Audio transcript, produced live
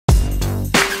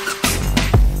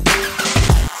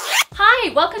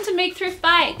Hey, welcome to Make Thrift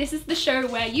Buy. This is the show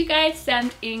where you guys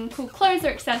send in cool clothes or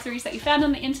accessories that you found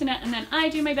on the internet and then I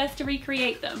do my best to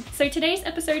recreate them. So today's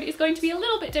episode is going to be a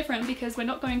little bit different because we're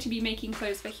not going to be making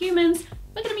clothes for humans,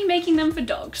 we're going to be making them for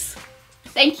dogs.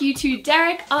 Thank you to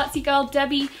Derek, Artsy Girl,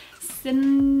 Debbie,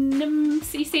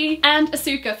 CC, and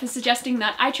Asuka for suggesting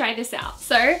that I try this out.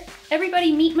 So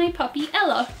everybody meet my puppy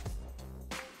Ella.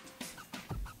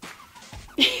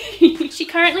 She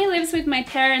currently lives with my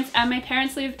parents, and my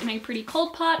parents live in a pretty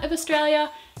cold part of Australia.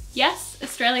 Yes,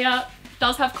 Australia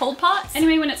does have cold parts.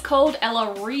 Anyway, when it's cold,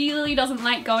 Ella really doesn't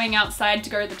like going outside to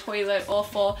go to the toilet or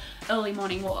for early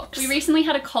morning walks. We recently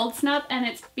had a cold snap and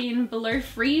it's been below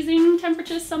freezing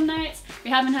temperatures some nights.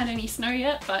 We haven't had any snow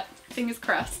yet, but fingers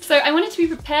crossed. So I wanted to be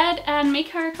prepared and make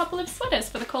her a couple of sweaters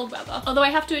for the cold weather. Although I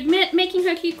have to admit, making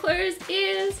her cute clothes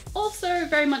is also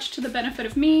very much to the benefit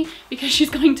of me because she's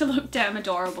going to look damn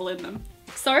adorable in them.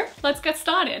 So let's get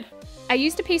started. I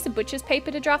used a piece of butcher's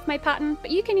paper to draft my pattern,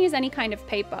 but you can use any kind of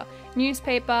paper.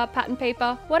 Newspaper, pattern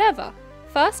paper, whatever.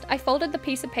 First, I folded the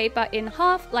piece of paper in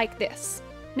half like this.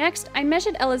 Next, I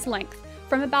measured Ella's length,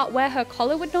 from about where her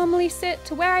collar would normally sit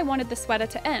to where I wanted the sweater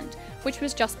to end, which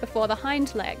was just before the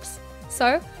hind legs.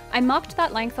 So, I marked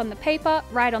that length on the paper,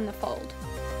 right on the fold.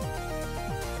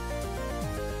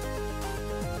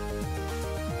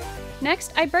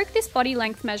 Next, I broke this body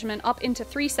length measurement up into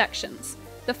 3 sections.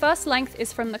 The first length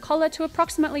is from the collar to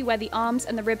approximately where the arms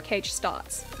and the rib cage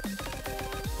starts.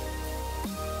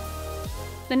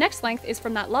 The next length is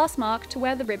from that last mark to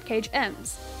where the rib cage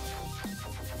ends.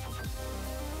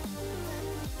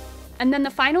 And then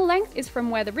the final length is from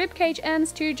where the rib cage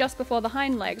ends to just before the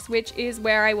hind legs, which is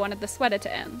where I wanted the sweater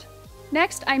to end.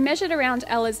 Next, I measured around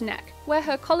Ella's neck, where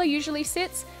her collar usually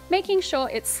sits, making sure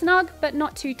it's snug but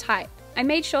not too tight. I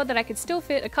made sure that I could still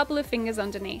fit a couple of fingers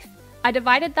underneath. I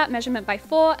divided that measurement by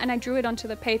 4 and I drew it onto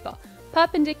the paper,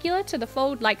 perpendicular to the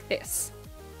fold like this.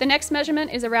 The next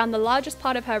measurement is around the largest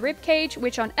part of her rib cage,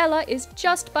 which on Ella is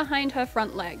just behind her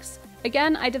front legs.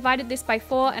 Again, I divided this by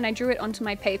 4 and I drew it onto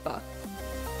my paper.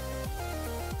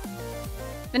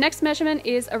 The next measurement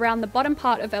is around the bottom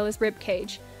part of Ella's rib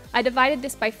cage. I divided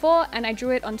this by 4 and I drew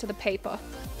it onto the paper.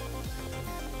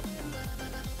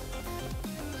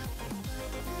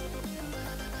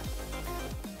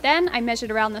 Then I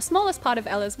measured around the smallest part of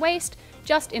Ella's waist,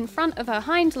 just in front of her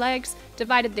hind legs,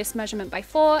 divided this measurement by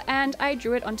 4 and I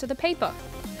drew it onto the paper.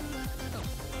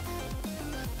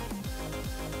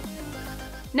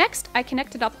 Next, I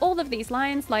connected up all of these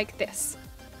lines like this.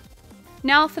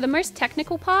 Now for the most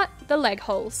technical part, the leg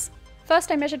holes.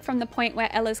 First I measured from the point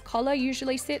where Ella's collar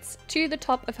usually sits to the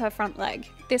top of her front leg.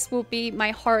 This will be my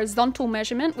horizontal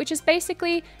measurement, which is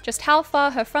basically just how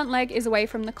far her front leg is away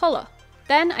from the collar.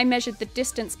 Then I measured the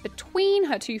distance between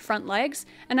her 2 front legs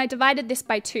and I divided this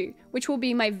by 2, which will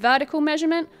be my vertical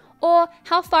measurement, or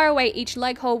how far away each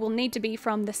leg hole will need to be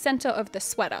from the center of the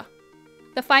sweater.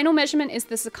 The final measurement is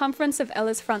the circumference of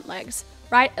Ella's front legs,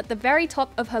 right at the very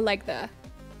top of her leg there.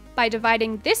 By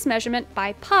dividing this measurement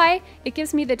by pi, it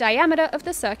gives me the diameter of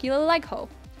the circular leg hole,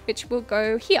 which will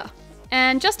go here.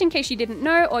 And just in case you didn't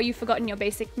know or you've forgotten your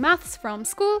basic maths from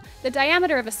school, the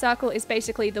diameter of a circle is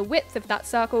basically the width of that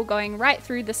circle going right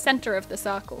through the center of the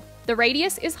circle. The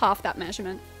radius is half that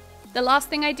measurement. The last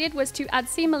thing I did was to add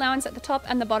seam allowance at the top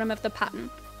and the bottom of the pattern.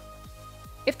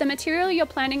 If the material you're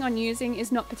planning on using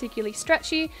is not particularly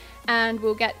stretchy, and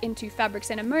we'll get into fabrics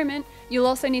in a moment, you'll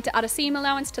also need to add a seam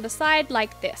allowance to the side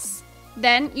like this.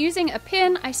 Then, using a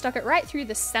pin, I stuck it right through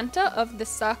the center of the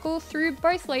circle through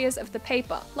both layers of the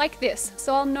paper, like this,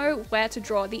 so I'll know where to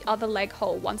draw the other leg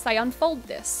hole once I unfold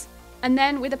this. And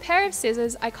then, with a pair of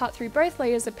scissors, I cut through both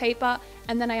layers of paper,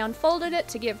 and then I unfolded it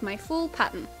to give my full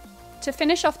pattern. To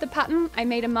finish off the pattern, I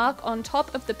made a mark on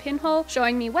top of the pinhole,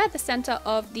 showing me where the center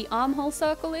of the armhole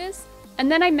circle is. And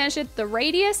then I measured the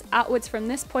radius outwards from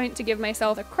this point to give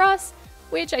myself a cross,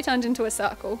 which I turned into a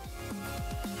circle.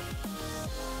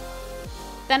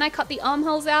 Then I cut the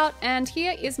armholes out, and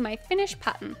here is my finished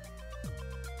pattern.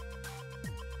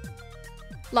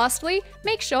 Lastly,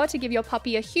 make sure to give your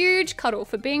puppy a huge cuddle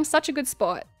for being such a good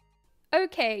sport.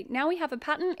 Okay, now we have a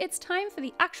pattern, it's time for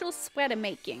the actual sweater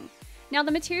making. Now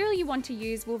the material you want to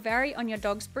use will vary on your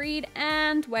dog's breed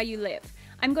and where you live.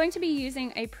 I'm going to be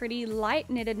using a pretty light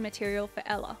knitted material for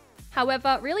Ella.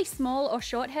 However, really small or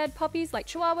short-haired puppies like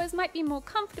Chihuahuas might be more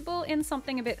comfortable in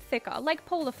something a bit thicker, like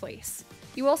polar fleece.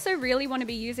 You also really want to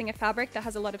be using a fabric that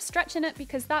has a lot of stretch in it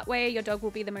because that way your dog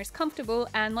will be the most comfortable,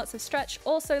 and lots of stretch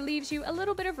also leaves you a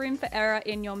little bit of room for error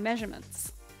in your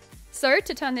measurements. So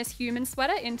to turn this human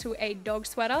sweater into a dog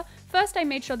sweater, first I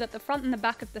made sure that the front and the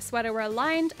back of the sweater were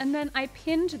aligned, and then I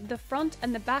pinned the front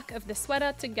and the back of the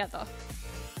sweater together.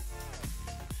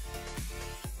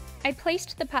 I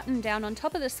placed the pattern down on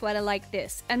top of the sweater like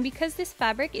this, and because this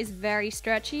fabric is very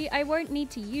stretchy, I won't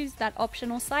need to use that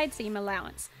optional side seam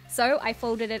allowance. So I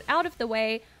folded it out of the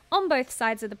way on both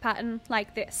sides of the pattern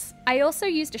like this. I also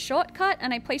used a shortcut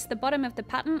and I placed the bottom of the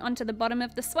pattern onto the bottom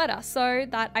of the sweater so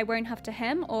that I won't have to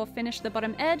hem or finish the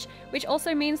bottom edge, which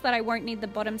also means that I won't need the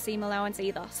bottom seam allowance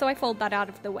either, so I fold that out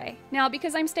of the way. Now,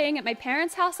 because I'm staying at my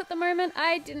parents' house at the moment,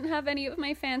 I didn't have any of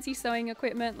my fancy sewing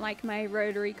equipment like my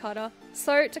rotary cutter.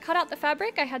 So to cut out the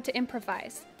fabric, I had to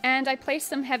improvise. And I placed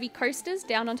some heavy coasters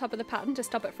down on top of the pattern to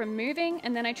stop it from moving,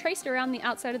 and then I traced around the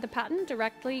outside of the pattern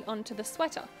directly onto the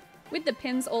sweater. With the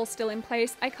pins all still in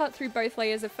place, I cut through both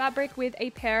layers of fabric with a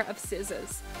pair of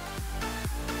scissors,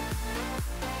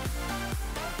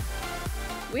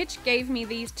 which gave me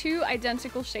these two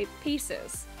identical shaped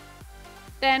pieces.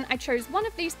 Then I chose one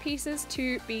of these pieces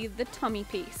to be the tummy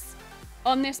piece.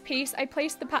 On this piece, I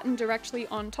placed the pattern directly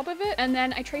on top of it, and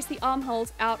then I traced the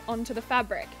armholes out onto the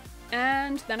fabric,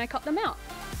 and then I cut them out.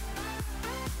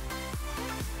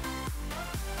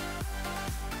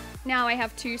 Now I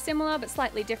have two similar but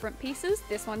slightly different pieces.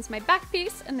 This one's my back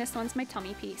piece and this one's my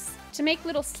tummy piece. To make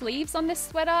little sleeves on this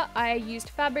sweater, I used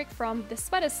fabric from the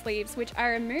sweater sleeves, which I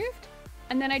removed,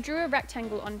 and then I drew a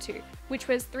rectangle onto, which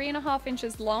was 3.5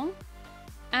 inches long,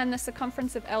 and the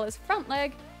circumference of Ella's front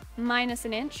leg minus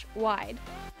an inch wide.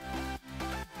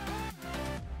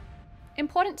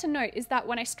 Important to note is that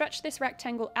when I stretch this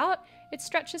rectangle out, it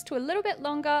stretches to a little bit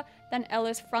longer than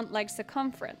Ella's front leg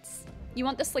circumference. You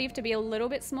want the sleeve to be a little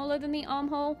bit smaller than the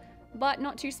armhole, but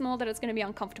not too small that it's going to be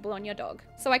uncomfortable on your dog.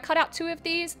 So I cut out two of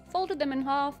these, folded them in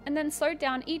half, and then sewed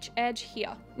down each edge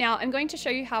here. Now I'm going to show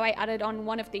you how I added on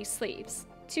one of these sleeves.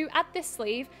 To add this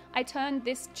sleeve, I turned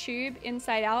this tube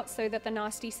inside out so that the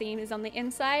nasty seam is on the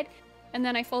inside, and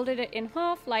then I folded it in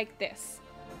half like this.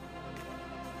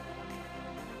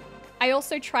 I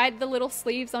also tried the little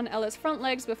sleeves on Ella's front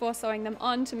legs before sewing them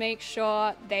on to make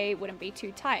sure they wouldn't be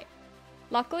too tight.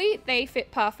 Luckily, they fit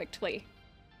perfectly.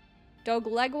 Dog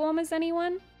leg warmers,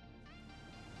 anyone?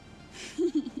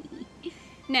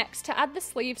 Next, to add the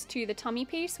sleeves to the tummy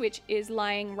piece, which is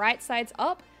lying right sides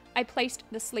up, I placed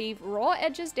the sleeve raw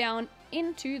edges down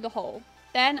into the hole.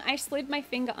 Then I slid my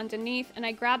finger underneath and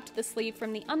I grabbed the sleeve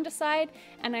from the underside,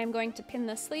 and I'm going to pin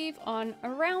the sleeve on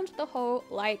around the hole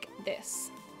like this.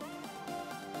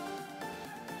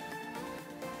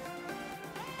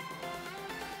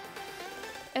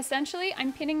 Essentially,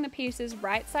 I'm pinning the pieces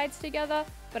right sides together,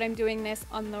 but I'm doing this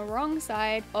on the wrong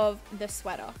side of the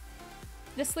sweater.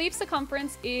 The sleeve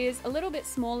circumference is a little bit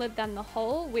smaller than the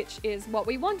hole, which is what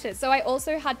we wanted, so I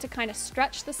also had to kind of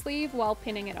stretch the sleeve while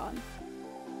pinning it on.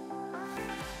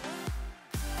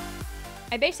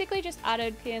 I basically just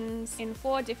added pins in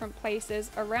 4 different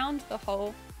places around the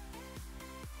hole,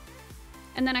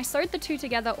 and then I sewed the two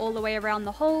together all the way around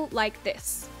the hole like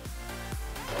this.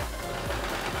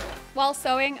 While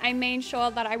sewing, I made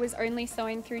sure that I was only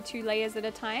sewing through 2 layers at a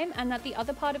time and that the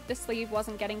other part of the sleeve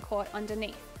wasn't getting caught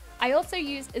underneath. I also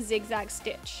used a zigzag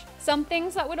stitch. Some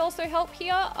things that would also help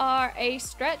here are a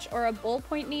stretch or a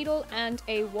ballpoint needle and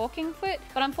a walking foot,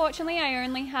 but unfortunately I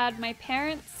only had my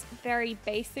parents' very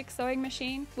basic sewing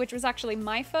machine, which was actually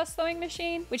my first sewing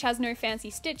machine, which has no fancy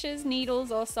stitches,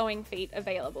 needles, or sewing feet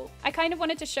available. I kind of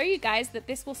wanted to show you guys that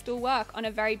this will still work on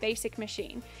a very basic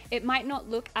machine. It might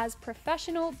not look as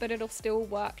professional, but it'll still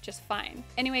work just fine.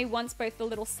 Anyway, once both the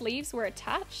little sleeves were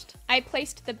attached, I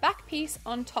placed the back piece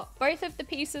on top. Both of the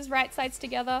pieces right sides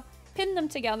together, pinned them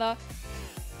together,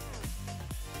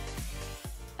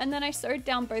 and then I sewed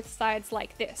down both sides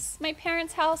like this. My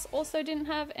parents' house also didn't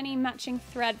have any matching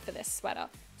thread for this sweater,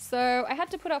 so I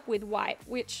had to put up with white,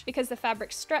 which, because the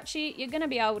fabric's stretchy, you're gonna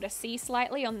be able to see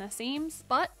slightly on the seams,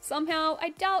 but somehow I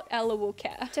doubt Ella will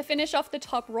care. To finish off the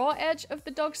top raw edge of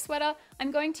the dog sweater,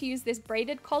 I'm going to use this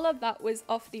braided collar that was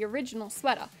off the original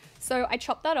sweater. So I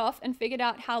chopped that off and figured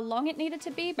out how long it needed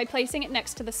to be by placing it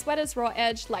next to the sweater's raw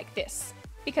edge like this.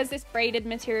 Because this braided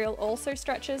material also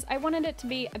stretches, I wanted it to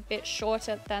be a bit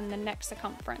shorter than the neck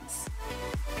circumference.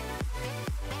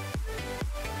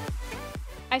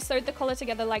 I sewed the collar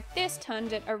together like this,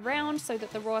 turned it around so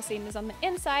that the raw seam is on the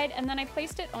inside, and then I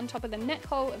placed it on top of the neck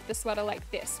hole of the sweater like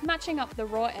this, matching up the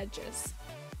raw edges.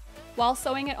 While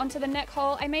sewing it onto the neck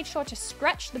hole, I made sure to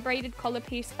stretch the braided collar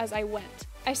piece as I went.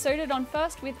 I sewed it on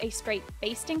first with a straight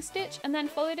basting stitch and then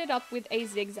followed it up with a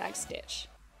zigzag stitch.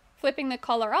 Flipping the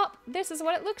collar up, this is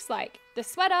what it looks like. The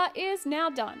sweater is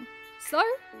now done. So,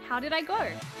 how did I go?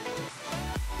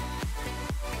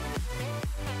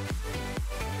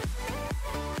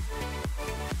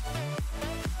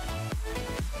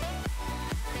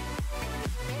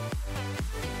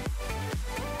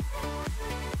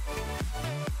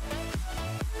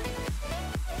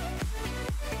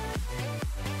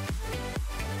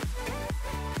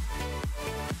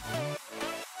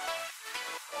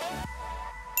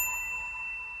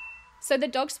 So the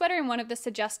dog sweater in one of the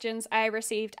suggestions I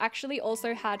received actually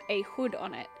also had a hood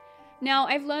on it. Now,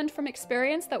 I've learned from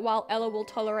experience that while Ella will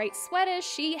tolerate sweaters,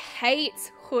 she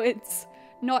hates hoods.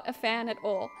 Not a fan at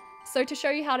all. So to show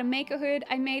you how to make a hood,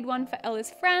 I made one for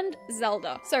Ella's friend,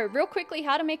 Zelda. So real quickly,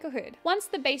 how to make a hood. Once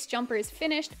the base jumper is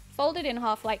finished, fold it in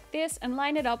half like this and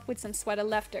line it up with some sweater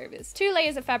leftovers. 2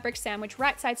 layers of fabric sandwich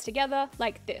right sides together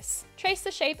like this. Trace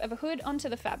the shape of a hood onto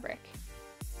the fabric.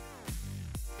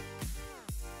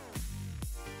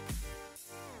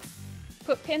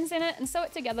 Put pins in it and sew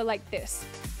it together like this.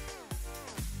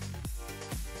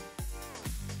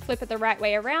 Flip it the right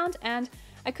way around, and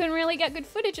I couldn't really get good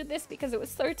footage of this because it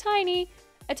was so tiny.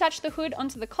 Attach the hood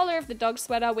onto the collar of the dog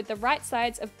sweater with the right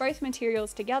sides of both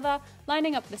materials together,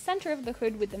 lining up the center of the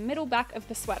hood with the middle back of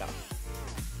the sweater.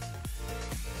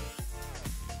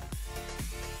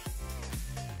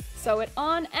 Sew it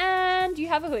on and you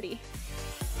have a hoodie.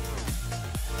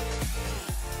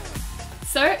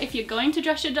 So if you're going to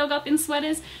dress your dog up in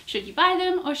sweaters, should you buy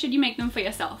them or should you make them for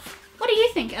yourself? What do you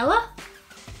think, Ella?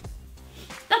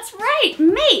 That's right,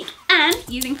 make! And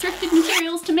using thrifted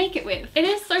materials to make it with. It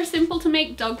is so simple to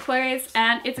make dog clothes,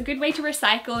 and it's a good way to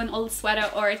recycle an old sweater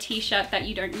or a t-shirt that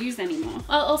you don't use anymore,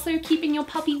 while also keeping your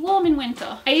puppy warm in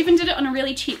winter. I even did it on a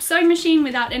really cheap sewing machine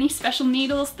without any special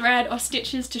needles, thread, or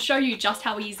stitches to show you just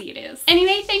how easy it is.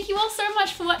 Anyway, thank you all so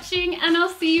much for watching, and I'll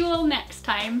see you all next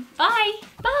time. Bye!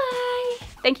 Bye!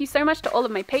 Thank you so much to all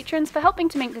of my patrons for helping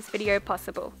to make this video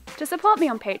possible. To support me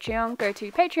on Patreon, go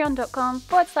to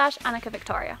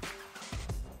patreon.com/AnnikaVictoria.